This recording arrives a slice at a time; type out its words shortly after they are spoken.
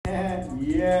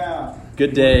Yeah.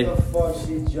 Good day. What the fuck?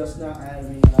 She just now added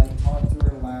me, and I talked to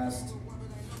her last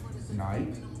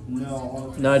night. No.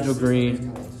 On Nigel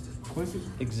Green,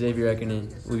 Xavier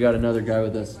Ekinen. We got another guy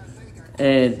with us,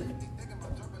 and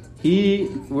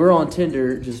we're on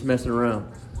Tinder just messing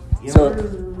around.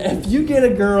 So if you get a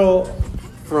girl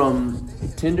from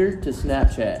Tinder to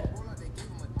Snapchat,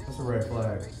 That's a red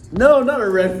flag. no, not a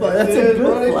red flag. That's a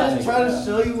Bro, good they flag. just try to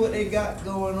show you what they got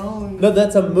going on. No,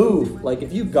 that's a move. Like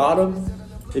if you got them,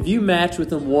 if you match with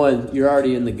them one, you're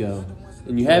already in the go,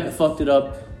 and you haven't fucked it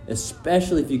up.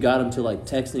 Especially if you got them to like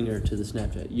texting her to the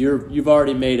Snapchat, you've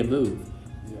already made a move.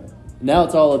 Yeah. Now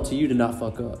it's all up to you to not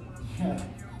fuck up. Yeah.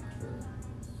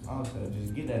 I'll say,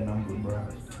 just get that number, bro.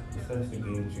 That's the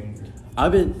game changer. I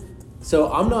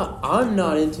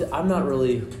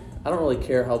don't really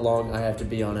care how long I have to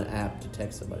be on an app to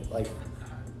text somebody. Like,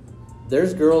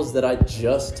 there's girls that I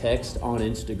just text on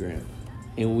Instagram,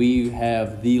 and we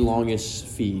have the longest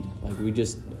feed. Like,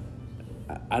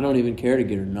 I don't even care to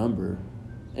get her number.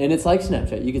 And it's like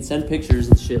Snapchat. You can send pictures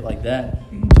and shit like that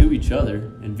to each other,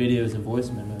 and videos and voice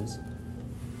memos.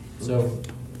 So,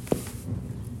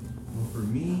 Well, for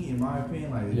me, in my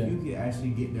opinion, like if Yeah. you could actually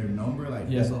get their number, like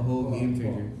Yeah. that's a whole game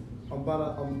changer. I'm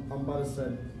about to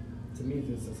say, to meet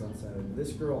this on Saturday.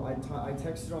 This girl, I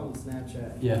texted her on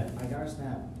Snapchat. Yeah. I got her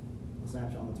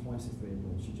Snapchat on the 26th of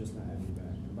April. She just not added me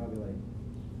back. I'm about to be like,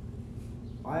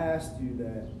 I asked you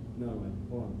that. No, wait,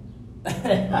 hold on.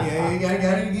 Yeah, you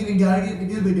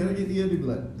gotta get the other people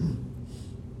like.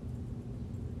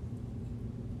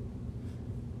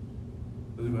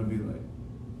 What's it gonna be like?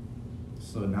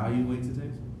 So now you wait to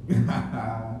text?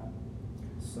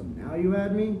 So now you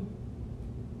add me?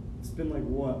 It's been like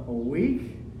what, a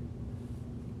week?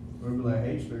 Or be like,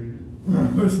 hey stranger.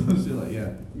 Or some shit like,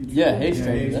 yeah. yeah, hey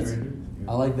stranger. Hey That's- stranger.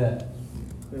 I like that.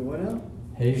 Wait, what now?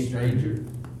 Hey Hey, stranger.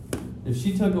 If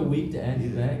she took a week to add you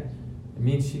back, it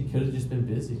means she could have just been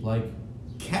busy. Like,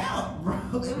 Count, bro.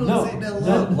 It don't No, take that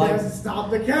that- long. like- Yes, stop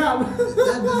the count. That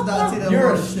does not take that you're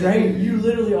long. a stranger. You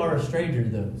literally are a stranger,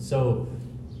 though. So,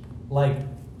 like,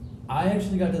 I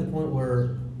actually got to the point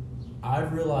where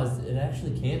I've realized it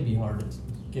actually can be hard to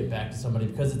get back to somebody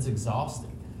because it's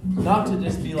exhausting. Not to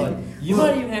just be like, you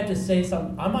might even have to say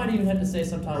some. I might even have to say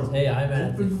sometimes, hey, I'm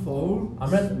at. Open phone.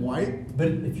 I'm at. Swipe. But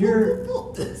if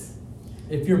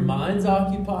your mind's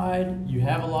occupied, you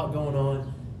have a lot going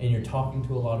on, and you're talking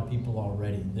to a lot of people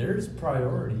already, there's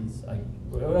priorities. Like,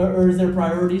 or is there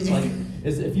priorities? Like,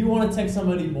 if you want to text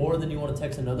somebody more than you want to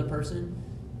text another person,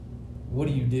 what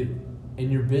do?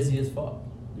 And you're busy as fuck.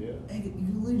 Yeah. Hey, you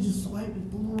can literally just swipe it.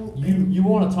 Boom. You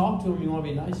want to talk to them, you want to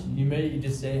be nice. You may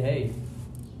just say, hey,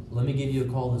 let me give you a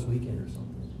call this weekend or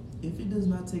something. If it does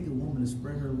not take a woman to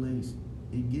spread her legs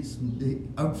and get some dick,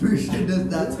 I'm pretty sure it does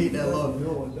not take that long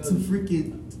No, it to doesn't.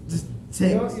 freaking just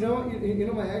You know, text. you know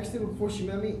what my ex did before she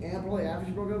met me, and probably after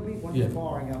she broke up with me? Went to Yeah. the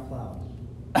bar and got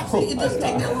plowed. See, it doesn't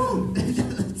take that long.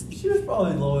 She was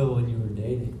probably loyal when you were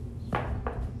dating.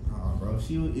 Oh, bro, if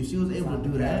she was able to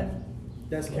do that,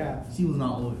 That's cap. she was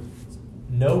not loyal.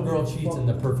 No girl cheats in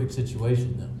the perfect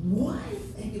situation, though. What?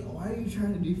 Hey, why are you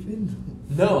trying to defend them?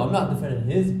 No, I'm not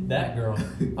defending that girl.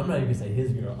 I'm not even gonna say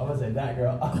his girl. I'm gonna say that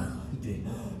girl.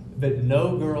 But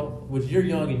no girl, which you're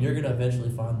young and you're gonna eventually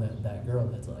find that girl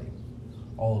that's like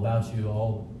all about you,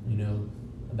 all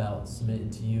about submitting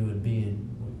to you and being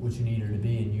what you need her to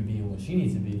be and you being what she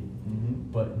needs to be.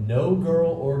 Mm-hmm. But no girl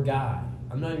or guy,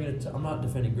 I'm not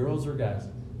defending girls or guys,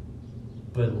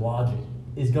 but logic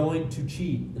is going to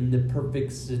cheat in the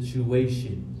perfect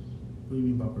situation. What do you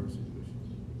mean by perfect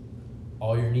situation?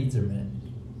 All your needs are met.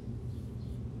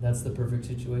 That's the perfect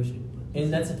situation.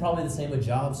 And that's probably the same with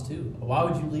jobs too. Why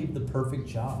would you leave the perfect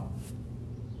job?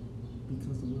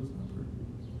 Because the world's not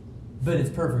perfect. But it's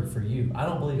perfect for you. I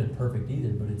don't believe in perfect either,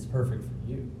 but it's perfect for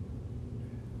you.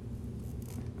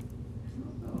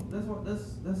 No,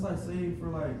 that's like saying for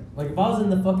like. Like if I was in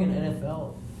the fucking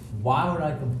NFL, why would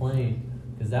I complain?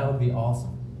 Because that would be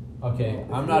awesome. Okay,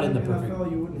 I'm not in the perfect. NFL,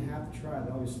 you wouldn't have to try.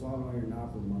 They'll be slobbing on your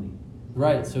knob for money.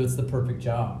 Right, so it's the perfect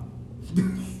job.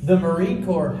 The Marine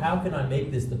Corps, how can I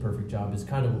make this the perfect job is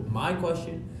kind of my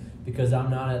question because I'm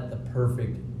not at the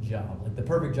perfect job. Like the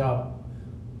perfect job,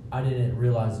 I didn't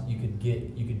realize you could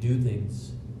do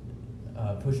things,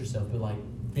 push yourself. But like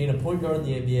being a point guard in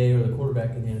the NBA or the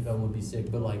quarterback in the NFL would be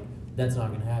sick. But like that's not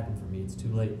going to happen for me. It's too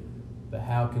late. But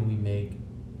how can we make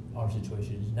our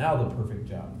situation now the perfect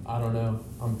job? I don't know.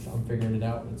 I'm figuring it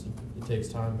out. It takes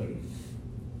time, but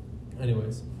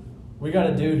anyways. We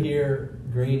got a dude here,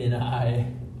 Green and I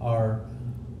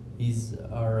he's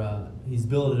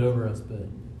billeted over us, but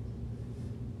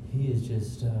he is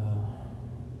just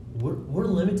we're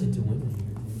limited to women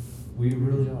here, dude. We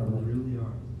really are. We Like, really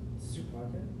are. Is this your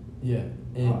podcast? yeah.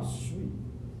 And, Oh, sweet.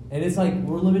 and it's like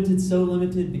we're limited, so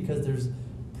limited because there's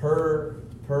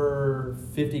per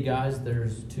 50 guys,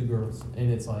 there's 2 girls,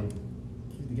 and it's like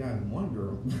 50 guys and 1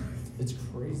 girl. it's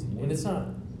crazy, and it's not.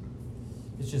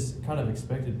 It's just kind of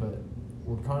expected, but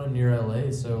we're kind of near LA,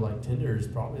 so like Tinder is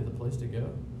probably the place to go.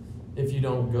 If you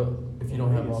don't go, if you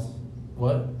don't have Vegas. all,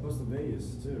 what Close to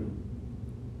Vegas too.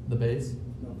 the base.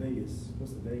 No, Vegas.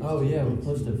 Close to Vegas. Oh yeah, we're Vegas.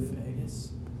 close to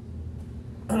Vegas.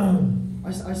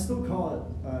 I still call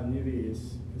it New Vegas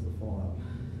because of Fallout.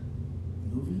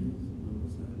 Movies? What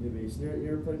was that? New Vegas. You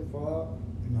ever played Fallout?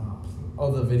 Nah.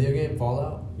 Oh, the video game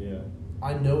Fallout. Yeah.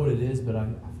 I know what it is, but I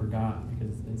forgot because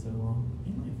it's been so long.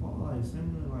 Ain't like Fallout like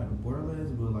similar like the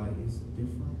Borderlands, but like it's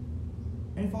different.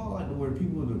 Ain't Fallout like the where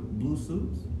people with the blue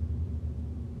suits?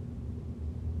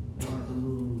 They like the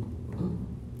little.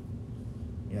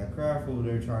 Yeah, Kraft over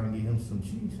there trying to get him some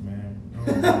cheeks, man.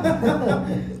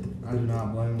 I do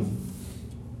not blame him.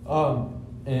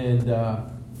 And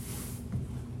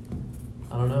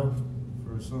I don't know.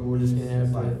 For some We're just reason, gonna have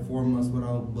it's to- like 4 months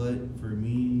without butt for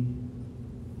me.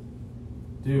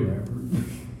 Dude, Forever.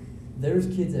 there's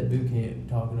kids at boot camp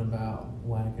talking about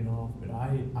whacking off, but I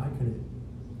couldn't.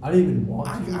 I didn't even want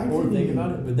to I or couldn't think even-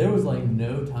 about it. But there was like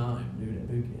no time, dude, at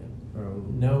boot camp. Bro,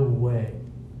 No way.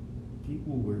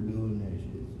 people were doing that shit.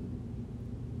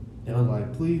 And I'm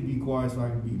like, please be quiet so I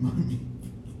can beat my meat.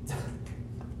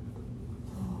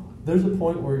 there's a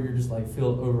point where you're just like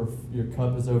your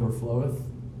cup is overfloweth.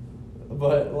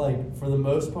 But like for the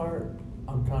most part,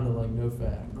 I'm kind of like no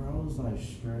fat. Bro, I was like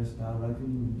stressed out. I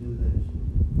couldn't even do that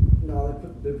shit.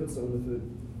 No, they put some in the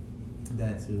food.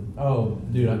 That too. Oh,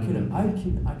 dude, I can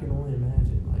only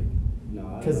imagine like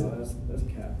No, 'Cause- that's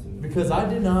cap too. because I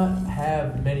did not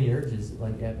have many urges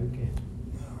like at boot camp,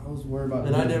 I was worried about.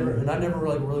 and I never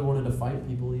like really wanted to fight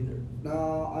people either.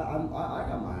 No, I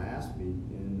got my ass beat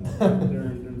in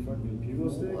during fucking Bugle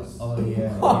sticks. Oh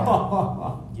yeah,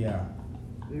 yeah.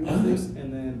 Bugle sticks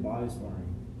and then body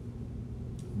sparring.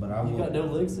 But I You got no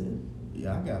licks in.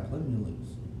 Yeah, I got plenty of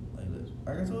licks.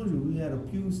 Like I told you, we had a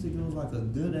pew stick. It was like a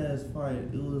good ass fight.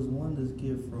 It was one this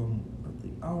kid from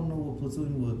I don't know what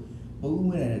platoon it was, but we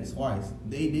went at it twice.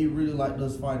 They really liked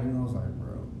us fighting. And I was like,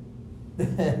 bro,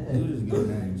 we were just going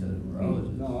at each other, bro. I was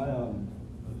just, No,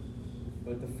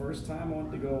 like the first time I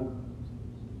went to go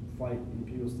fight in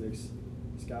Bugle sticks,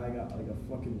 this guy got like a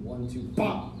fucking 1-2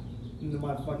 bop into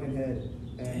my fucking head,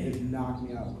 and it knocked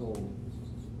me out cold.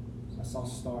 I saw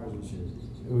stars and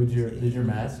shit.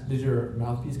 Did your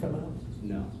mouthpiece come out?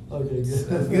 No. Okay, good.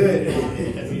 That's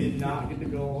good. He did not get the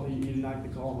goal. He did not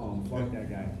get the call home. Fuck that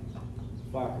guy.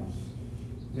 Fuck him.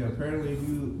 Yeah, apparently if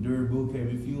you during boot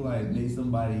camp, if you like made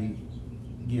somebody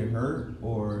get hurt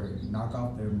or knock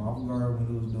off their mouth guard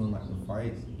when it was doing like the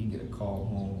fights, you get a call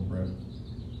home, bro.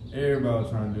 Everybody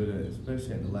was trying to do that,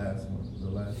 especially at the last one, the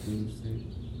last two six.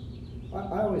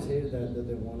 I always hated that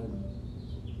they wanted.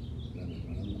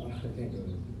 No, I can't go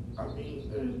there. I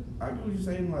mean, I get what you're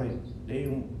saying. Like they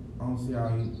don't. I don't see how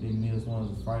they made us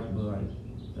want to fight, but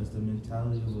like that's the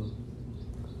mentality of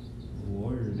a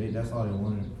warrior. That's all they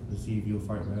wanted to see if you'll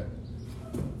fight back.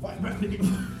 Fight back, nigga.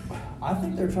 I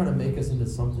think they're trying to make us into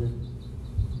something,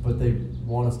 but they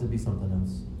want us to be something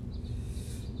else.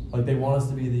 Like they want us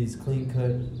to be these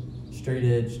clean-cut,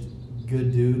 straight-edged,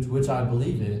 good dudes, which I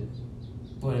believe in.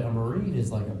 But a Marine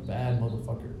is like a bad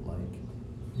motherfucker. Like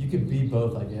you could be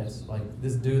both, I guess. Like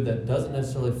this dude that doesn't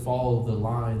necessarily follow the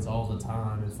lines all the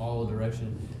time and follow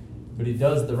direction, but he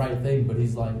does the right thing. But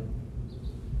he's like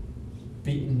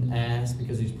beating ass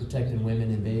because he's protecting women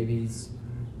and babies.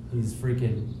 He's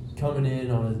freaking coming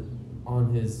in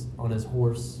on his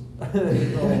horse. He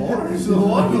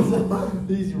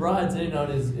rides in on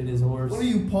his horse. What are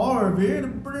you, Parv here? The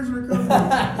British are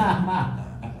coming.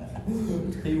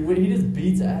 He just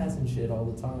beats ass and shit all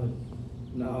the time.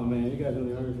 No, man, you guys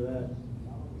really hungry for that.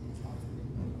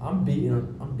 I'm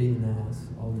beating ass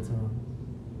all the time.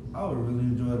 I would really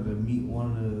enjoy to meet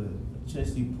one of the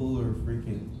chesty puller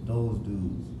freaking those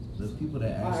dudes. The people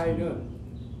that Hi, how actually. you doing?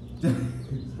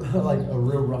 Like a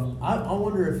real rough. I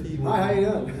wonder if he would, Hi, how you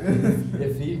doing?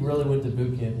 if he really went to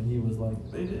boot camp and he was like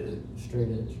They did. straight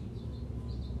edge.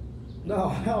 No,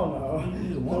 hell no.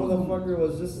 Yeah, That one of them- motherfucker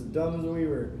was just as dumb as we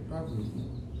were.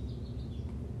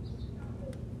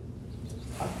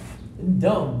 And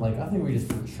dumb, like I think we just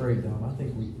portray dumb.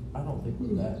 I don't think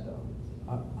we're that dumb.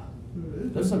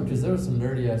 There was some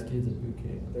nerdy ass kids at boot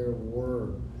camp. There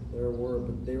were,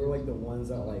 but they were like the ones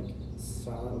that like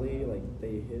silently, like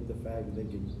they hid the fact that they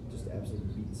could just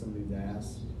absolutely beat somebody's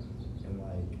ass, and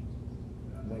like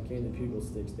when it came to Bugle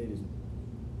sticks, they just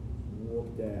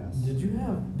whooped ass. Do you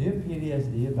have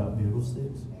PTSD about bugle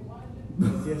sticks?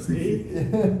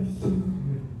 PTSD?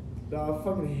 No, I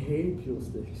fucking hate peel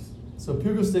sticks. So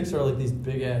bugle sticks are like these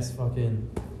big ass fucking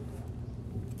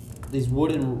these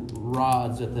wooden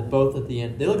rods at the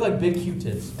end. They look like big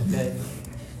Q-tips, okay?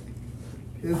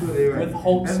 Here's what they were. With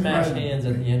Hulk That's smash probably- hands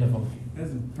at the end of them.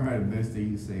 That's probably the best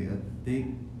thing you say. A thick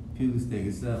pew stick,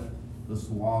 except the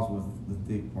swabs was the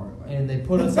thick part. Like. And they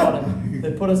put us on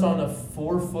a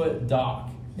 4-foot dock,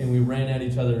 and we ran at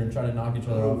each other and tried to knock each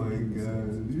other Oh off. my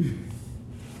god.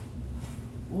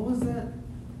 What was that?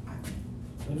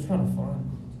 It was kind of fun.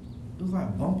 It was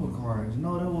like bumper cars.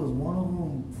 No, that was one of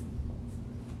them.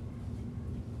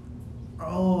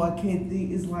 Oh, I can't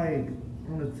think. It's like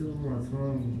on the tip of my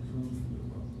tongue.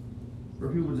 Where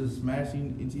people just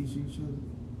smashing into each other.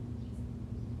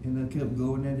 And they kept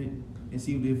going at it and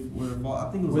see where it fall.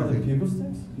 I think it was With like the bugle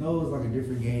sticks? No, it was like a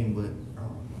different game, but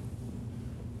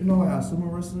you know, like a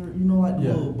sumo wrestler. You know, like the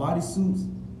Yeah. little body suits,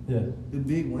 Yeah. the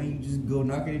big one. You just go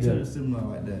knock at each Yeah. other, similar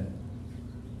like that.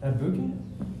 At boot camp?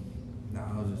 Nah,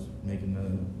 I was just making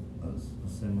a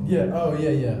similar. Yeah. Oh, yeah,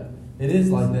 yeah. It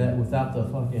is like that without the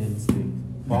fucking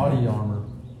body armor.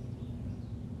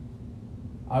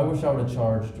 I wish I would have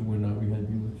charged when we had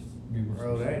bugle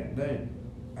Bro, sticks. that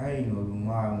I ain't gonna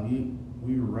lie. When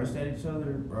we rushed at each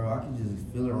other, bro, I can just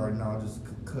feel it right now. Just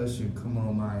concussion coming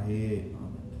on my head.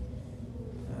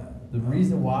 The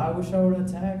reason why I wish I would have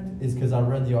attacked is because I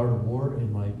read The Art of War,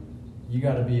 and like, you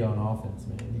got to be on offense,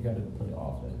 man. You got to play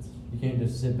offense. You can't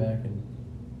just sit back and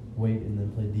wait and then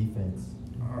play defense.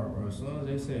 Alright, bro. As soon as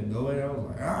they said go ahead, I was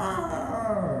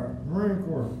like, Marine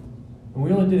Corps. And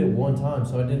we only did it one time,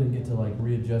 so I didn't get to like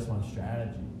readjust my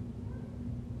strategy.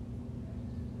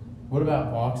 What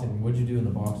about boxing? What'd you do in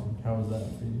the boxing? How was that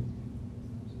for you?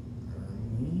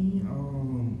 Me,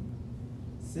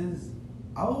 since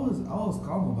I was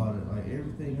calm about it. Like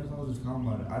everything else, I was just calm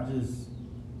about it.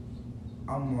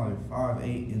 I'm like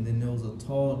 5'8", and then there was a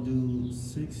tall dude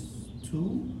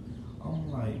 6'2".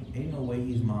 I'm like, ain't no way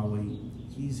he's my weight.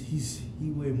 He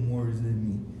way more than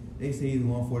me. They say he's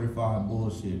 145.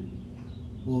 Bullshit.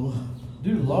 Well,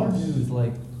 Dude, large dude is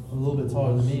like a little bit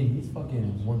taller than me. He's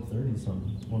fucking 130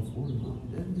 something,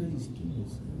 140. that dude is skinny.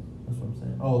 That's what I'm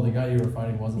saying. Oh, the guy you were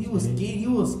fighting wasn't He was skinny? skinny. He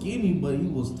was skinny, but he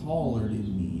was taller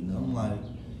than me. And I'm like,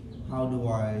 how do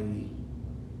I?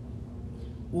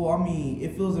 Well, I mean,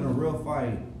 if it was in a real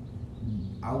fight,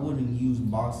 I wouldn't use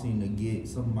boxing to get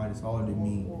somebody taller than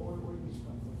me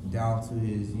down to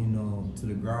his, to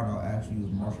the ground. I'll actually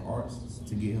use martial arts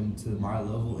to get him to my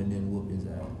level and then whoop his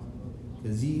ass.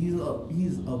 Cause he's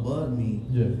above me.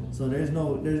 Yeah. So there's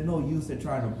no use in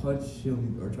trying to punch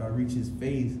him or try to reach his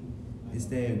face.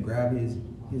 Instead, grab his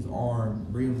arm,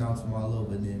 bring him down to my level,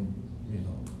 and then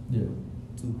Yeah.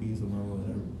 2-piece or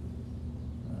whatever.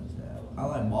 I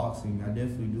like boxing. I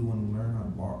definitely do want to learn how to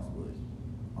box, but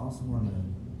I also want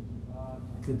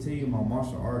to continue my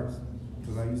martial arts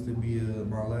because I used to be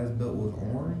my last belt was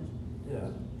orange, Yeah.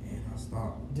 and I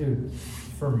stopped. Dude,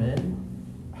 for men,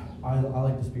 I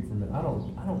like to speak for men. I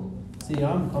don't see.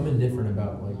 I'm indifferent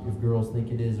about like if girls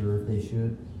think it is or if they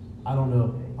should. I don't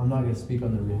know. I'm not gonna speak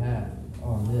on their behalf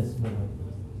on this, but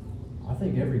like, I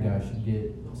think every guy should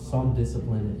get some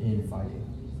discipline in fighting.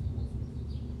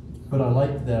 But I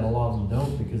like that a lot of them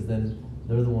don't because then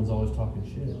they're the ones always talking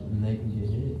shit and they can get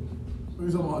hit. What are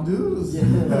you talking about, dudes?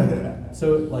 Yeah.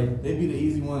 So like They'd be the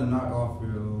easy one to knock off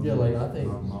your. Yeah, like I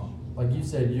think, like you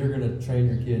said, you're gonna train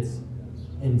your kids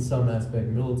in some aspect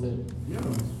militant. Yeah.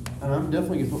 And I'm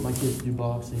definitely gonna put my kids to do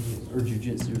boxing or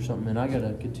jujitsu or something. And I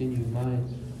gotta continue my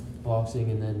boxing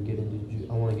and then get into.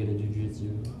 I want to get into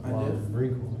jujitsu while I'm in the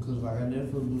Marine Corps. Because like I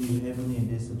definitely believe heavily in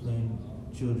discipline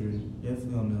children,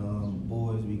 definitely on the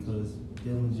boys because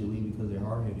diligently because they're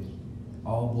hard headed.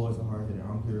 All boys are hard headed. I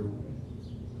don't care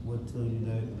what tell you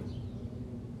that.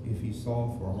 If he's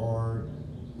soft or hard,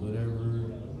 whatever,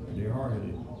 they're hard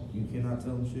headed. You cannot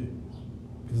tell them shit.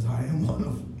 Because I am one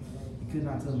of them. You could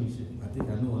not tell me shit. I think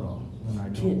I know it all. When I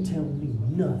Can't don't. tell me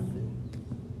nothing.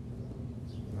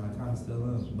 I kind of still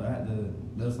am. But I had to,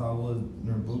 that's how I was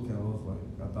during boot camp. I was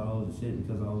like, I thought I was the shit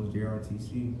because I was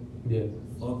JRTC. Yeah.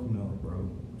 Fuck no, bro.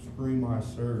 Scream my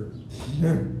shirt.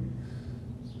 Yeah.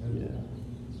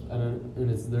 And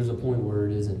there's a point where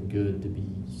it isn't good to be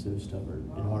so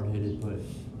stubborn and hard-headed, but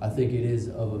I think it is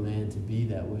of a man to be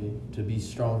that way, to be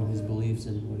strong in his beliefs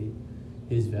and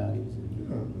his values.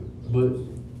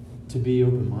 But to be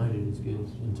open-minded is good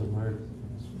and to learn.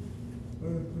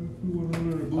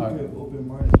 Alright.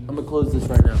 Open-minded. I'm gonna close this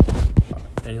right now.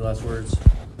 Any last words?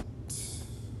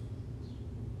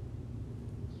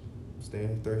 Stay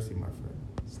thirsty, my friend.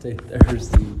 Stay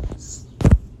thirsty.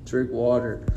 Drink water.